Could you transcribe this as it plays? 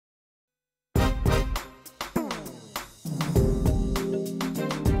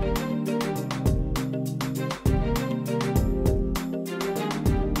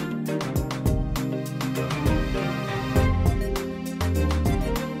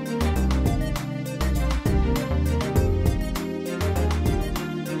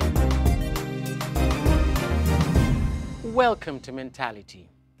Welcome to Mentality,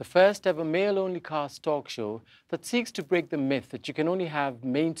 the first ever male-only cast talk show that seeks to break the myth that you can only have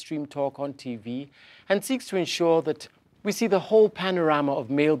mainstream talk on TV and seeks to ensure that we see the whole panorama of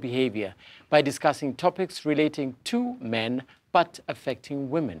male behavior by discussing topics relating to men but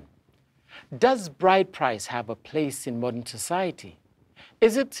affecting women. Does bride price have a place in modern society?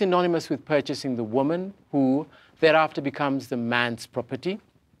 Is it synonymous with purchasing the woman who thereafter becomes the man's property?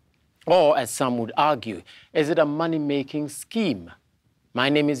 Or, as some would argue, is it a money-making scheme? My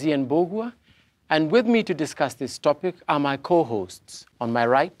name is Ian Bogua, and with me to discuss this topic are my co-hosts. On my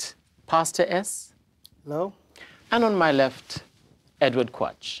right, Pastor S. Hello. And on my left, Edward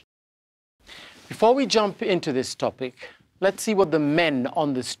Quach. Before we jump into this topic, let's see what the men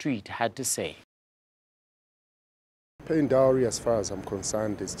on the street had to say. Paying dowry, as far as I'm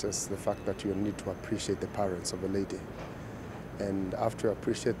concerned, is just the fact that you need to appreciate the parents of a lady. And after you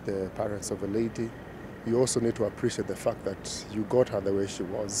appreciate the parents of a lady, you also need to appreciate the fact that you got her the way she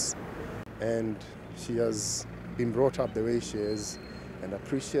was. And she has been brought up the way she is, and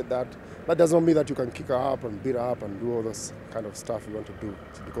appreciate that. That does not mean that you can kick her up and beat her up and do all this kind of stuff you want to do,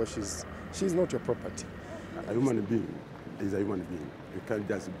 because she's not your property. A human being is a human being. You can't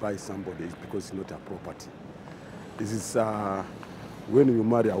just buy somebody because it's not a property. This is when you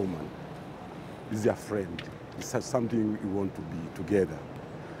marry a woman, this is your friend. It's something you want to be together.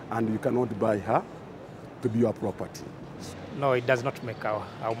 And you cannot buy her to be your property. No, it does not make our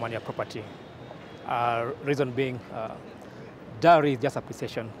woman your property. Reason being, dowry is just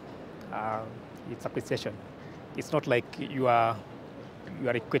appreciation. It's appreciation. It's not like you are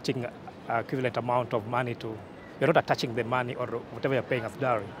equating equivalent amount of money to, you're not attaching the money or whatever you're paying as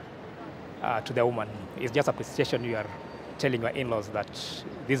dowry to the woman. It's just appreciation. You are telling your in-laws that this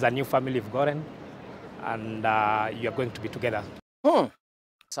is a new family you've gotten, and you are going to be together.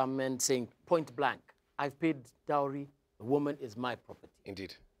 Some men saying point blank, I've paid dowry, the woman is my property.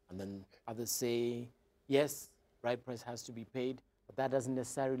 Indeed. And then others say, yes, bride price has to be paid, but that doesn't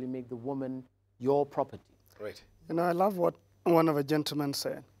necessarily make the woman your property. Right. You know, I love what one of the gentlemen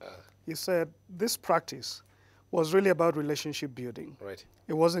said. He said this practice was really about relationship building. Right.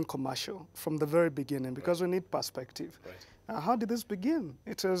 It wasn't commercial from the very beginning, because we need perspective. Right. How did this begin?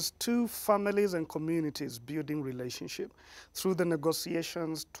 It was two families and communities building relationship through the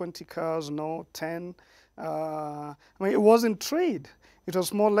negotiations, 20 cars, no, 10. I mean, it wasn't trade. It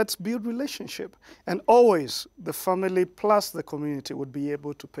was more, let's build relationship. And always the family plus the community would be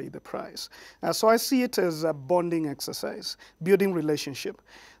able to pay the price. So I see it as a bonding exercise, building relationship.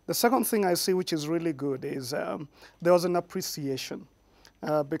 The second thing I see, which is really good, is there was an appreciation.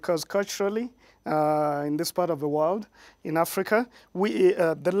 Because culturally, in this part of the world, in Africa,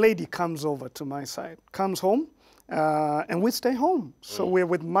 the lady comes over to my side, comes home, and we stay home. So we're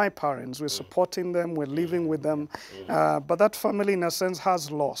with my parents, we're supporting them, we're living with them. But that family, in a sense,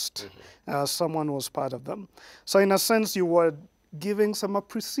 has lost someone who was part of them. So in a sense, you were giving some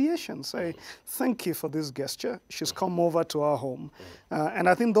appreciation, say, thank you for this gesture. She's come over to our home. And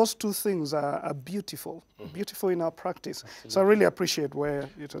I think those two things are beautiful, beautiful in our practice. Absolutely. So I really appreciate where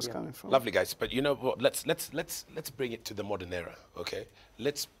it was coming from. Lovely, guys. But you know what, let's bring it to the modern era, okay?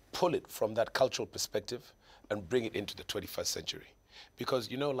 Let's pull it from that cultural perspective and bring it into the 21st century.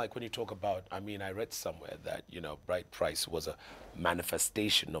 Because, you know, like when you talk about, I mean, I read somewhere that, you know, bride price was a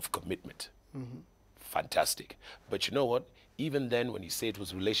manifestation of commitment. Fantastic. But you know what? Even then, when you say it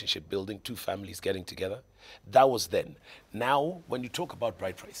was relationship building, two families getting together, that was then. Now, when you talk about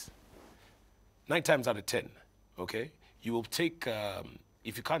bride price, 9 times out of 10, okay, you will take,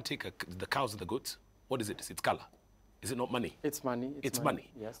 if you can't take the cows and the goats, what is it? It's color. Is it not money? It's money. It's money.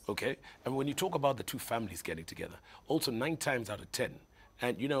 Yes. Okay. And when you talk about the two families getting together, also 9 times out of 10,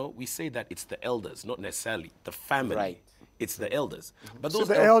 and you know, we say that it's the elders, not necessarily the family. Right. It's the elders. But So those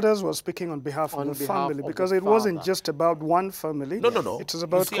the elders were speaking on behalf of the family, because it wasn't just about one family. No, no, no. It was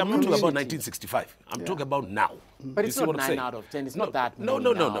about you see, I'm not talking about community. 1965. I'm talking about now. But it's not 9 out of 10. It's not that No, many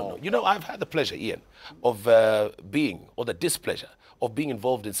no, no, now. no, no. You know, I've had the pleasure, Ian, of being, or the displeasure of being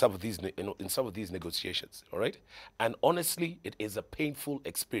involved in some of these negotiations. All right, and honestly, it is a painful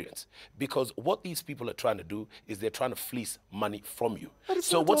experience, because what these people are trying to do is they're trying to fleece money from you.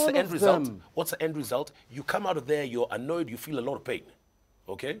 So what's the end result? What's the end result? You come out of there, you're annoyed, you feel a lot of pain.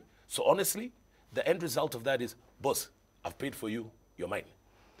 Okay? So honestly, the end result of that is, boss, I've paid for you, you're mine.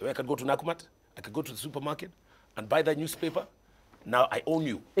 The way I could go to Nakumat, I could go to the supermarket and buy that newspaper. Now I own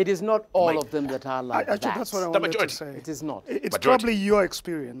you. It is not all of them that are like Actually, that. that's what I The wanted majority. to say. It is not. It's Majority. probably your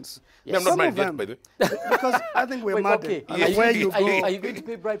experience. Yeah, I'm not Some married of yet, them, by the way. because I think we're Wait, mad. okay. Where you Are go. you going to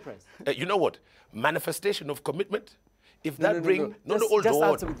pay bride price? You know what? Manifestation of commitment. If No, that no, no, bring no. Hold Just on,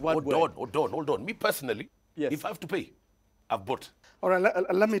 answer with one word. hold on. Me personally, Yes. if I have to pay, I've bought. All right,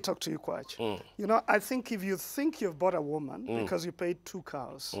 let me talk to you, Kwach. You know, I think if you think you've bought a woman because you paid 2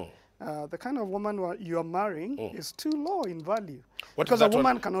 cows, the kind of woman you are marrying is too low in value. What because is a that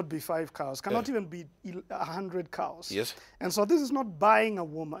woman one? cannot be 5 cows, cannot even be 100 cows. Yes. And so this is not buying a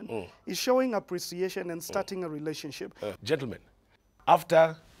woman. It's showing appreciation and starting a relationship. Gentlemen,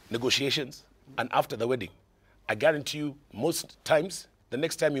 after negotiations and after the wedding, I guarantee you most times, the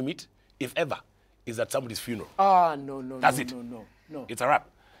next time you meet, if ever, is at somebody's funeral. Ah, no, no, That's no, it. no. It's a wrap.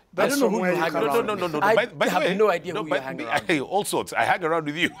 I don't know who somewhere you you hang can- around No. with. By I the have way, no idea who you but hang the- around with. all sorts. I hang around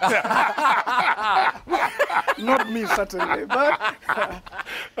with you. Not me, certainly. But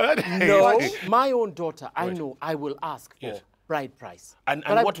No, my own daughter, I know I will ask for Yes. bride price. And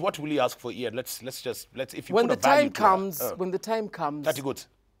But I- what will you ask for, Ian? Let's if you when put the a value time to her, comes, when the time comes, 30 goods.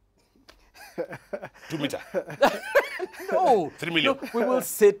 2 meter. no, 3 million. no, we will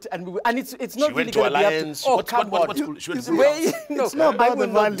sit and and it's not She really went to going to be up Alliance. to. Oh, What come school? on. She went It's to way- Brown. No, It's not I about will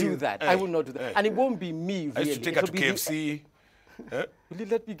the not value. do that. I will not do that, and it won't be me. I Really, used to take her It'll to be the- KFC. Will you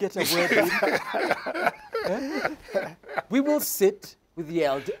let me get a word in? We will sit with the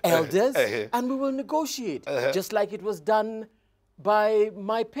elders and we will negotiate, just like it was done by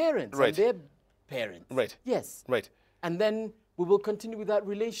my parents Right. and their parents. Right. Yes. Right. And then we will continue with that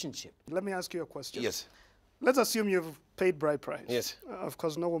relationship. let me ask you a question. Yes. Let's assume you've paid bride price. Yes. Of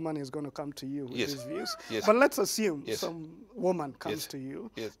course, no woman is going to come to you with Yes. these views. Yes. But let's assume Yes. some woman comes Yes. to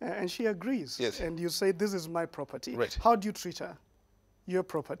you Yes. and she agrees. Yes. And you say, this is my property. Right. How do you treat her? Your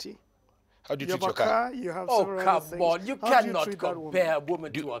property. How do you You have treat your a car? car, you have Oh, several other come things. on. You How do cannot treat that woman? compare a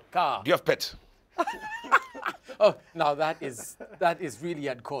woman to a car. Do you have pet? Oh, now that is really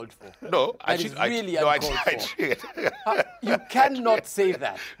uncalled for. No, That is really no, uncalled for. You cannot say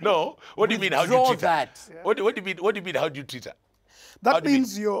that. No. What do you mean? How do you Withdraw treat her? that. What do you mean? What do you mean? How do you treat her? How That do you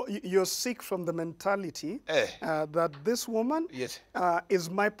means you're sick from the mentality that this woman Yes. is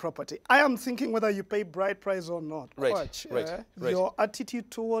my property. I am thinking whether you pay bride price or not. Right, Watch, right. Your attitude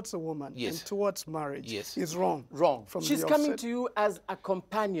towards a woman Yes. and towards marriage Yes. is wrong. Wrong. From She's the coming offset. to you as a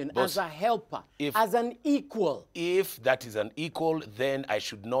companion, Boss, as a helper, if- as an equal. If that is an equal, then I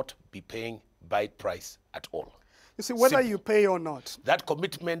should not be paying bride price at all. You see, whether Simple. you pay or not, That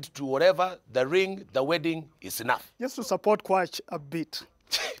commitment to whatever, the ring, the wedding, is enough. just to support Kwach a bit.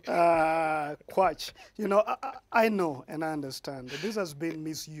 Kwach, you know, I know and I understand that this has been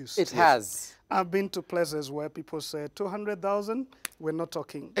misused. It has. I've been to places where people say 200,000, we're not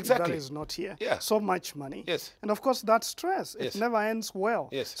talking. Exactly. That is not here. Yeah. So much money. Yes. And of course, that's stress. Yes. It never ends well.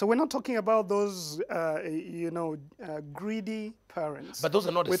 Yes. So we're not talking about those, greedy parents. But those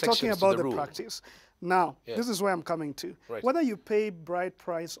are not We're talking exceptions to about the the rule. practice. Now, Yeah. this is where I'm coming to. Right. Whether you pay bride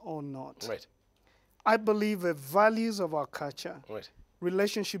price or not, Right. I believe the values of our culture, Right.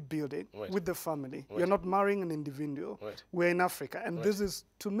 relationship building Right. with the family. Right. You're not marrying an individual. Right. We're in Africa, and this is,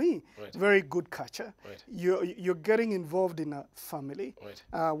 to me, Right. very good culture. Right. You're getting involved in a family.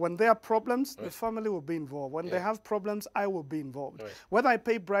 Right. When there are problems, the family will be involved. When they have problems, I will be involved. Right. Whether I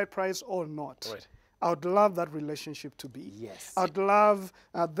pay bride price or not. Right. I would love that relationship to be. Yes. I'd love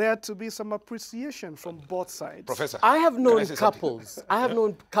there to be some appreciation from both sides. Professor. I have can known say something? couples. I have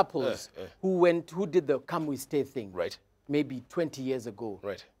known couples who did the come we stay thing. Right. Maybe 20 years ago.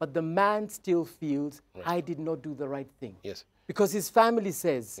 Right. But the man still feels I did not do the right thing. Yes. Because his family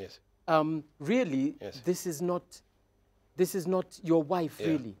says, Yes. really, Yes. this is not your wife, Yeah.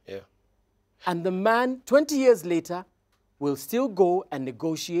 really. Yeah. And the man, 20 years later, will still go and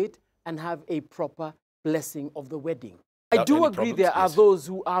negotiate and have a proper blessing of the wedding. I Without do any agree problems? there are Yes. those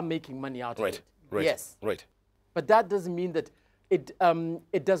who are making money out Right. of it. Right. Yes. Right. But that doesn't mean that it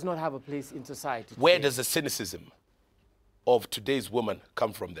does not have a place in society. Where today. does the cynicism of today's woman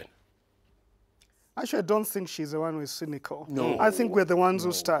come from then? Actually, I don't think she's the one who is cynical. No. I think we're the ones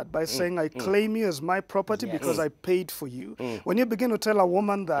who start by saying, I claim you as my property Yes. because I paid for you. When you begin to tell a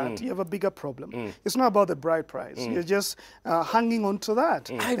woman that, you have a bigger problem. It's not about the bride price. You're just hanging on to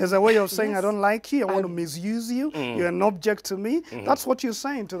that. As a way of saying, I don't like you, I want to misuse you, you're an object to me. That's what you're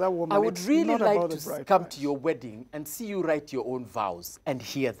saying to that woman. I would It's really not like about to the bride come price. to your wedding and see you write your own vows and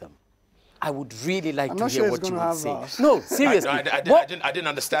hear them. I would really like I'm to not hear sure what it's you gonna would have say. vows. No, seriously. What? I didn't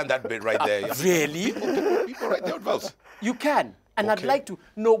understand that bit right there. Really? People write their own vows. You can. And I'd Okay. like to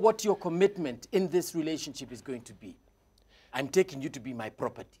know what your commitment in this relationship is going to be. I'm taking you to be my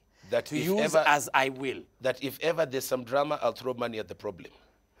property. That to if use ever- as I will. That if ever there's some drama, I'll throw money at the problem.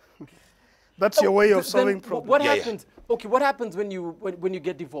 That's your way of Then solving wh- problems. What Yeah, yeah. happens? Okay, what happens when you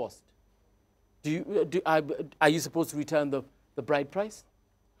get divorced? Are you supposed to return the bride price?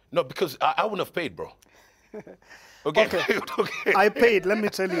 No, because I wouldn't have paid, bro. Okay. Okay. I paid. Let me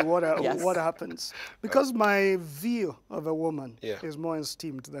tell you what Yes. what happens. Because my view of a woman Yeah. is more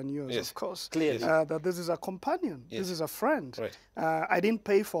esteemed than yours, Yes. of course. Clearly. That this is a companion. Yes. This is a friend. Right. I didn't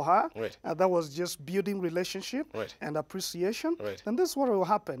pay for her. Right. That was just building relationship Right. and appreciation. Right. And this is what will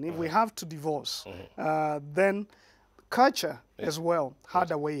happen if we have to divorce. Then culture as well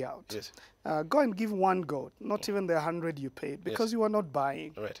had a way out. Yes. Go and give one goat, not even the 100 you paid, because you are not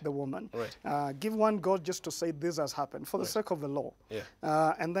buying Right. the woman. Right. Give one goat just to say this has happened for the sake of the law.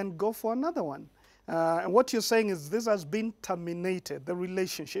 Yeah. And then go for another one. And what you're saying is this has been terminated, the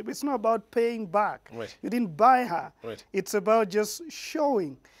relationship. It's not about paying back. Right. You didn't buy her. Right. It's about just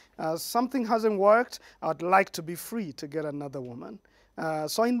showing something hasn't worked. I'd like to be free to get another woman.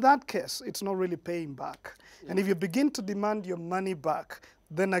 So in that case, it's not really paying back. And if you begin to demand your money back,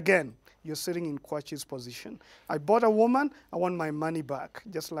 then again, you're sitting in Kwachi's position. I bought a woman, I want my money back,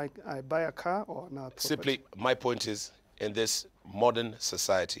 just like I buy a car or another property. Simply, my point is, in this modern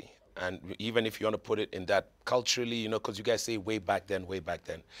society, and even if you want to put it in that culturally, you know, because you guys say way back then,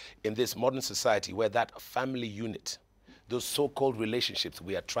 in this modern society where that family unit, those so-called relationships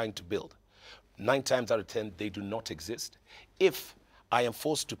we are trying to build, 9 times out of 10, they do not exist. If I am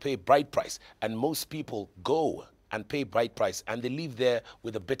forced to pay bride price, and most people go and pay bride price, and they leave there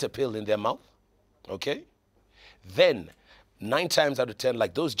with a bitter pill in their mouth, okay? Then, 9 times out of 10,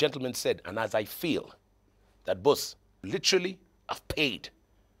 like those gentlemen said, and as I feel, that boss, literally, I've paid.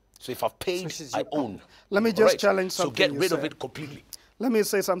 So if I've paid, I own. Let me just challenge something So get you rid of said. it completely. Let me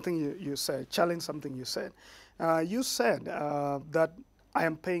say something you said, challenge something you said. You said that I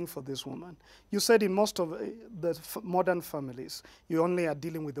am paying for this woman. You said in most of the modern families, you only are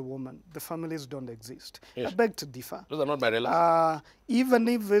dealing with the woman. The families don't exist. Yes. I beg to differ. Those are not my relatives. Even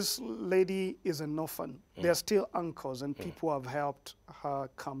if this lady is an orphan, there are still uncles and people who have helped her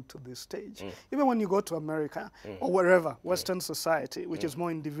come to this stage. Even when you go to America or wherever, Western society, which is more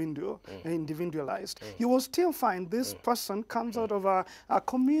individualized, you will still find this person comes out of a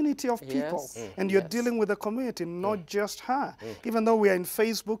community of people. Yes. And you're dealing with a community, not just her. Even though we are in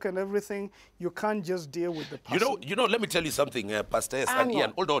Facebook and everything, you can't just deal with the person. You know, let me tell you something, Pastor S. And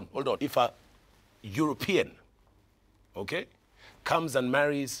Ian, hold on. If a European, okay, comes and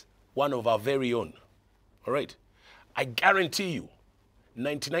marries one of our very own, all right, I guarantee you,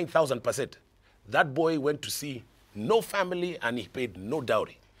 99,000%, that boy went to see no family and he paid no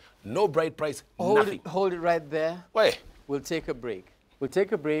dowry, no bride price, nothing. Hold it right there. Why? We'll take a break. We'll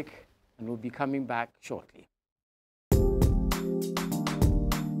take a break and we'll be coming back shortly.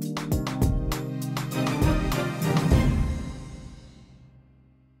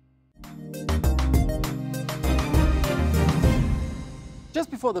 Just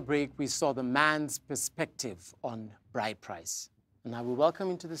before the break, we saw the man's perspective on bride price. And I will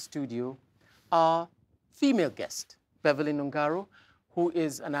welcome into the studio our female guest, Beverly Nungaro, who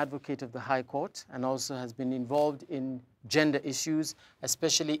is an advocate of the High Court and also has been involved in gender issues,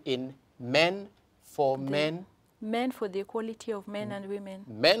 especially in men for men. Men for the equality of men and women.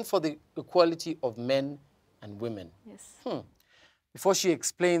 Men for the equality of men and women. Yes. Before she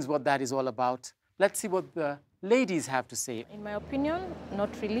explains what that is all about, let's see what the ladies have to say. In my opinion, not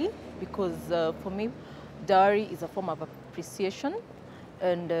really, because for me, dowry is a form of appreciation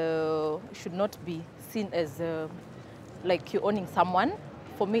and should not be seen as like you're owning someone.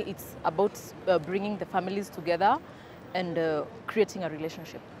 For me, it's about bringing the families together and creating a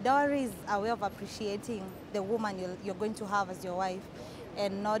relationship. Dowry is a way of appreciating the woman you're going to have as your wife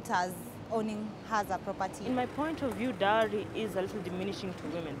and not as owning her as a property. In my point of view, dowry is a little diminishing to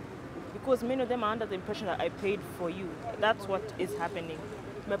women because many of them are under the impression that I paid for you. That's what is happening.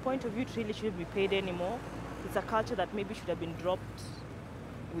 My point of view, it really shouldn't be paid anymore. It's a culture that maybe should have been dropped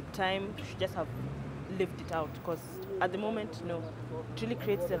with time. You should just have lived it out, because at the moment, it really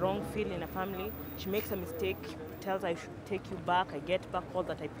creates the wrong feel in a family. She makes a mistake, tells I should take you back, I get back all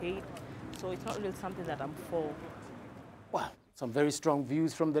that I paid. So it's not really something that I'm for. Well, some very strong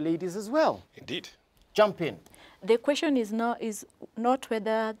views from the ladies as well. Indeed. Jump in. The question is not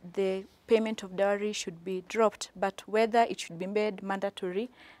whether the payment of dowry should be dropped, but whether it should be made mandatory,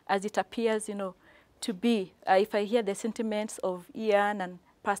 as it appears, to be. If I hear the sentiments of Ian and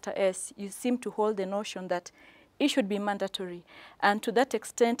Pastor S, you seem to hold the notion that it should be mandatory. And to that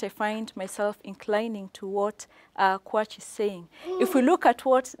extent, I find myself inclining to what Kwach is saying. If we look at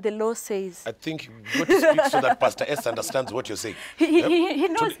what the law says... I think you got to speak so that Pastor S understands what you're saying. He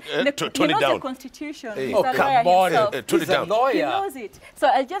knows, the Constitution. Hey. Oh, come on. Tone it down. He knows it. So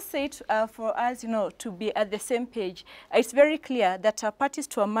I'll just say it for us, to be at the same page. It's very clear that parties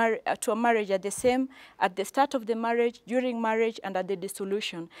to a marriage are the same at the start of the marriage, during marriage, and at the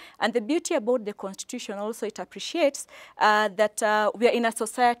dissolution. And the beauty about the Constitution also, it appreciates that we are in a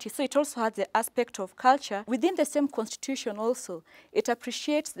society, so it also has the aspect of culture. Within the same Constitution also, it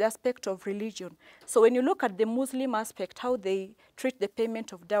appreciates the aspect of religion. So when you look at the Muslim aspect, how they treat the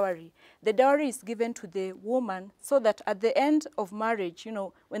payment of dowry, the dowry is given to the woman so that at the end of marriage,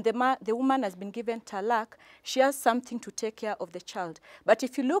 when the woman has been given talaq, she has something to take care of the child. But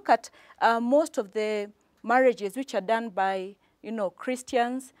if you look at most of the marriages which are done by,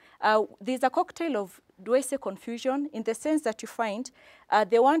 Christians, there's a cocktail of, do I say confusion, in the sense that you find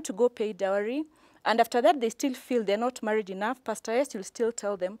they want to go pay dowry, and after that they still feel they're not married enough. Pastor S will still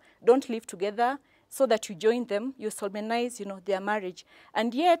tell them, don't live together, so that you join them, you solemnize, their marriage.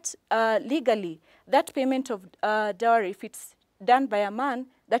 And yet, legally, that payment of dowry, if it's done by a man,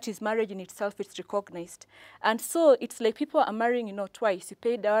 that is marriage in itself, it's recognized. And so it's like people are marrying, twice. You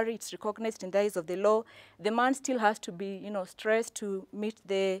pay dowry, it's recognized in the eyes of the law. The man still has to be, stressed to meet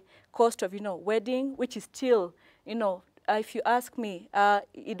the cost of, wedding, which is still, if you ask me,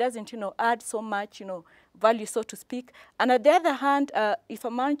 it doesn't, add so much, value, so to speak. And on the other hand, if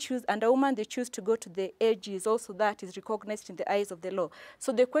a man chooses and a woman, they choose to go to the ages, also that is recognized in the eyes of the law.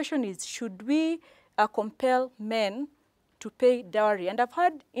 So the question is, should we compel men to pay dowry? And I've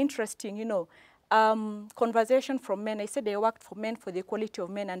had interesting, conversation from men. I said I worked for men for the equality of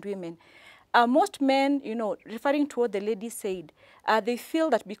men and women. Most men, referring to what the lady said, they feel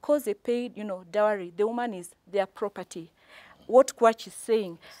that because they paid, dowry, the woman is their property. What Kwach is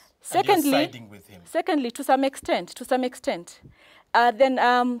saying. Secondly, and you're siding with him. Secondly, to some extent.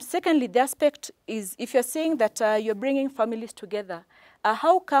 Then, secondly, the aspect is, if you're saying that you're bringing families together,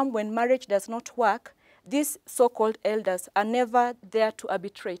 how come when marriage does not work, these so-called elders are never there to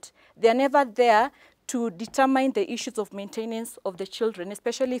arbitrate? They're never there to determine the issues of maintenance of the children,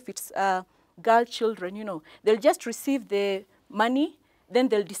 especially if it's girl children, They'll just receive the money, then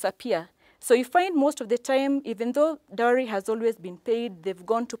they'll disappear. So you find most of the time, even though dowry has always been paid, they've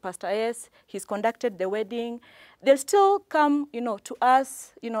gone to Pastor S, he's conducted the wedding, they'll still come, to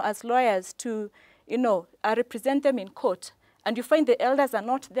us, as lawyers to, represent them in court. And you find the elders are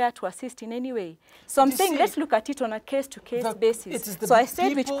not there to assist in any way. So I'm saying, let's look at it on a case-to-case basis. So I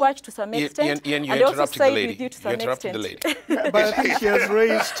said with Kwach to some extent, Ian, and also side with you to some extent. The lady. But I think she has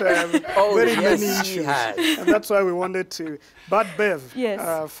raised very many issues. And that's why we wanted to. But Bev,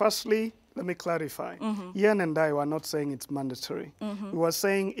 yes. Firstly, let me clarify. Ian and I were not saying it's mandatory. We were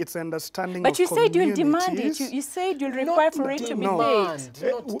saying it's understanding of communities. But you said you'll demand it. You said you'll require for it to be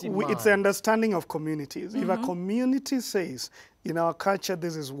paid. It's the understanding of communities. If a community says, in our culture,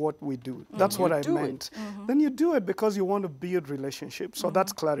 this is what we do. That's what I meant. Then you do it because you want to build relationships. So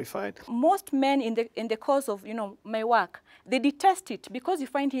that's clarified. Most men in the course of, my work, they detest it because you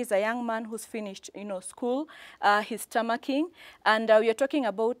find he's a young man who's finished, school, he's stomaching, and we are talking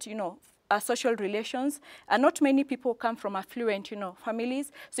about, social relations. Not many people come from affluent,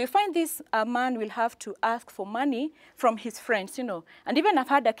 families. So you find this man will have to ask for money from his friends, And even I've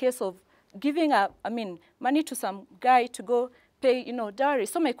had a case of giving money to some guy to go pay, dowry.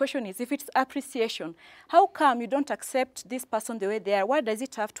 So my question is, if it's appreciation, how come you don't accept this person the way they are? Why does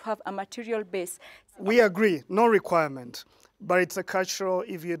it have to have a material base? We agree, no requirement. But it's a cultural,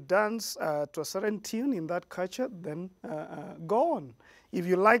 if you dance to a certain tune in that culture, then go on. If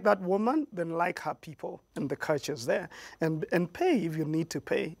you like that woman, then like her people and the culture's there. And pay if you need to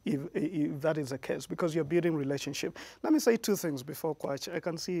pay, if that is the case, because you're building relationship. Let me say two things before Kwach. I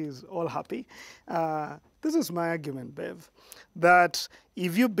can see he's all happy. This is my argument, Bev, that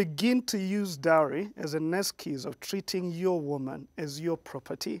if you begin to use dowry as an excuse of treating your woman as your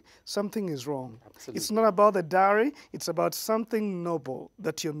property, something is wrong. Absolutely. It's not about the dowry, it's about something noble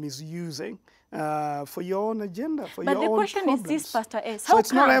that you're misusing for your own agenda, for your own problems. But the question is this, Pastor S. So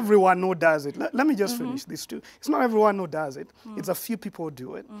it's not everyone who does it. Let me just finish these two. It's not everyone who does it. It's a few people who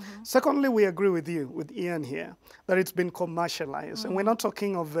do it. Secondly, we agree with you, with Ian here, that it's been commercialized. And we're not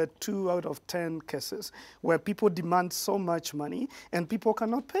talking of 2 out of 10 cases where people demand so much money and people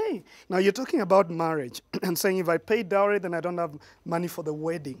cannot pay. Now, you're talking about marriage and saying if I pay dowry, then I don't have money for the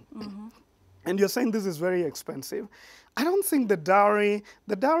wedding. And you're saying this is very expensive. I don't think the dowry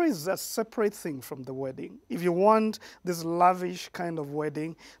is a separate thing from the wedding. If you want this lavish kind of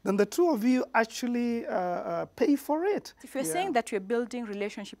wedding, then the two of you actually pay for it. If you're saying that you're building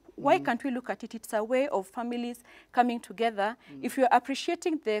relationship, why can't we look at it? It's a way of families coming together. If you're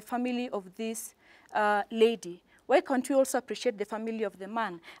appreciating the family of this lady, why can't we also appreciate the family of the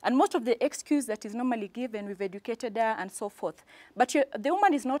man? And most of the excuse that is normally given, we've educated her and so forth. But the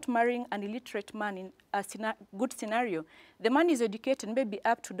woman is not marrying an illiterate man in a good scenario. The man is educated, maybe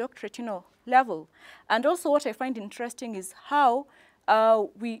up to doctorate, level. And also what I find interesting is how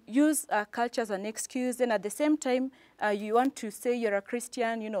we use culture as an excuse, and at the same time, you want to say you're a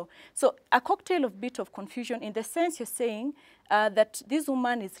Christian, So a cocktail of bit of confusion in the sense you're saying that this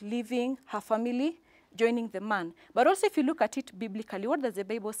woman is leaving her family, joining the man. But also if you look at it biblically, what does the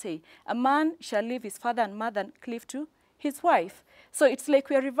Bible say? A man shall leave his father and mother and cleave to his wife. So it's like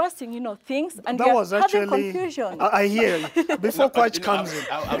we're reversing, things, and that was having actually, confusion. I hear you. Before Kwach comes in.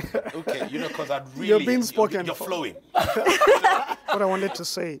 Okay, because I'd really... You're being spoken You're for. flowing. What I wanted to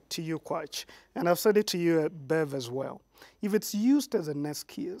say to you, Kwach, and I've said it to you, Bev, as well. If it's used as an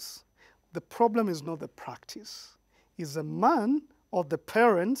excuse, the problem is not the practice. It's the man or the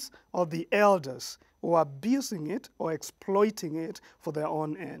parents or the elders who are abusing it or exploiting it for their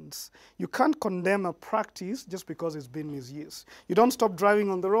own ends. You can't condemn a practice just because it's been misused. You don't stop driving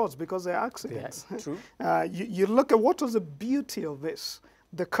on the roads because there are accidents. Yeah, true. You look at what was the beauty of this,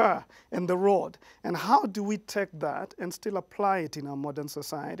 the car and the road, and how do we take that and still apply it in our modern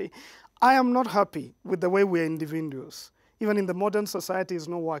society? I am not happy with the way we are individuals. Even in the modern society, it's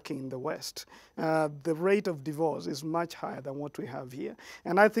not working in the West. The rate of divorce is much higher than what we have here.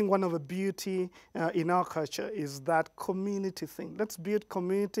 And I think one of the beauty in our culture is that community thing. Let's build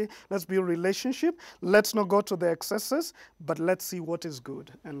community, let's build relationship. Let's not go to the excesses, but let's see what is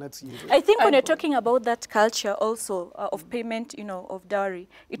good and let's use it. I think when you're talking about that culture also of payment, of dowry,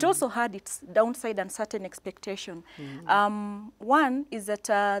 it also had its downside and certain expectation. One is that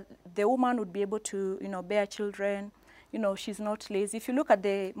the woman would be able to, bear children. She's not lazy. If you look at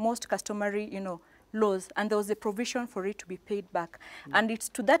the most customary, laws, and there was a provision for it to be paid back. And it's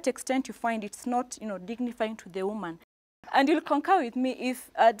to that extent you find it's not, dignifying to the woman. And you'll concur with me,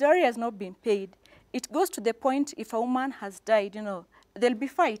 if dowry has not been paid, it goes to the point if a woman has died, there'll be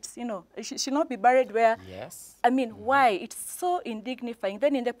fights, she'll not be buried where, yes. I mean, why? It's so indignifying.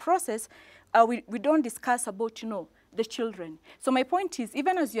 Then in the process, we don't discuss about, the children. So my point is,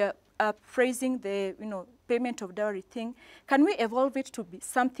 even as you're praising the, payment of dowry thing, can we evolve it to be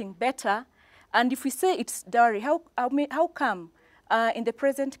something better? And if we say it's dowry, how come in the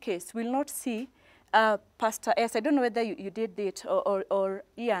present case we'll not see Pastor S, I don't know whether you did it or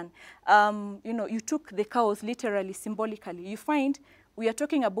Ian, you took the cows literally, symbolically. You find we are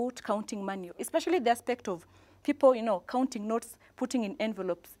talking about counting money, especially the aspect of people, counting notes, putting in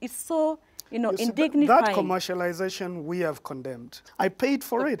envelopes. It's so, indignifying. That commercialization we have condemned. I paid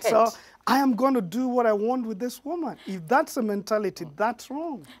for it, so I am going to do what I want with this woman. If that's a mentality, that's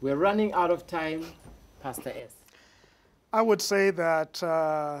wrong. We're running out of time, Pastor S. I would say that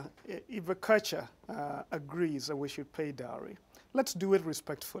if a culture agrees that we should pay dowry, let's do it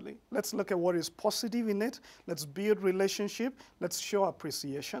respectfully. Let's look at what is positive in it. Let's build relationship. Let's show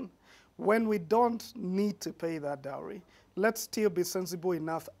appreciation. When we don't need to pay that dowry, let's still be sensible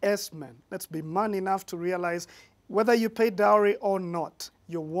enough as men. Let's be man enough to realize whether you pay dowry or not,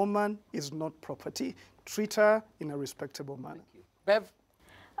 your woman is not property. Treat her in a respectable manner. Bev?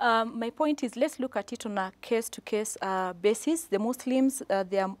 My point is, let's look at it on a case-to-case basis. The Muslims,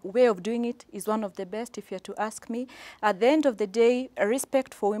 their way of doing it is one of the best, if you're to ask me. At the end of the day,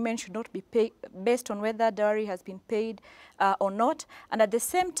 respect for women should not be paid based on whether dowry has been paid or not. And at the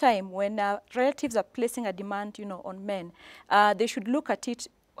same time, when relatives are placing a demand, on men, they should look at it.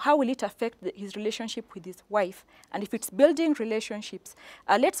 How will it affect his relationship with his wife? And if it's building relationships,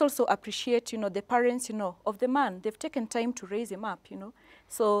 let's also appreciate, the parents, of the man. They've taken time to raise him up,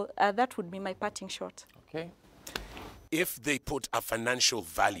 So that would be my parting shot. Okay. If they put a financial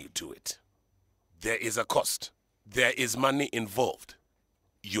value to it, there is a cost. There is money involved.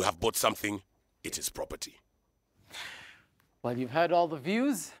 You have bought something, it is property. Well, you've heard all the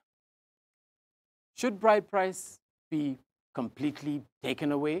views. Should bride price be completely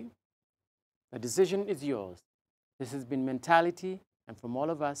taken away? The decision is yours. This has been Mentality, and from all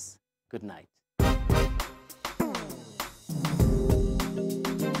of us, good night.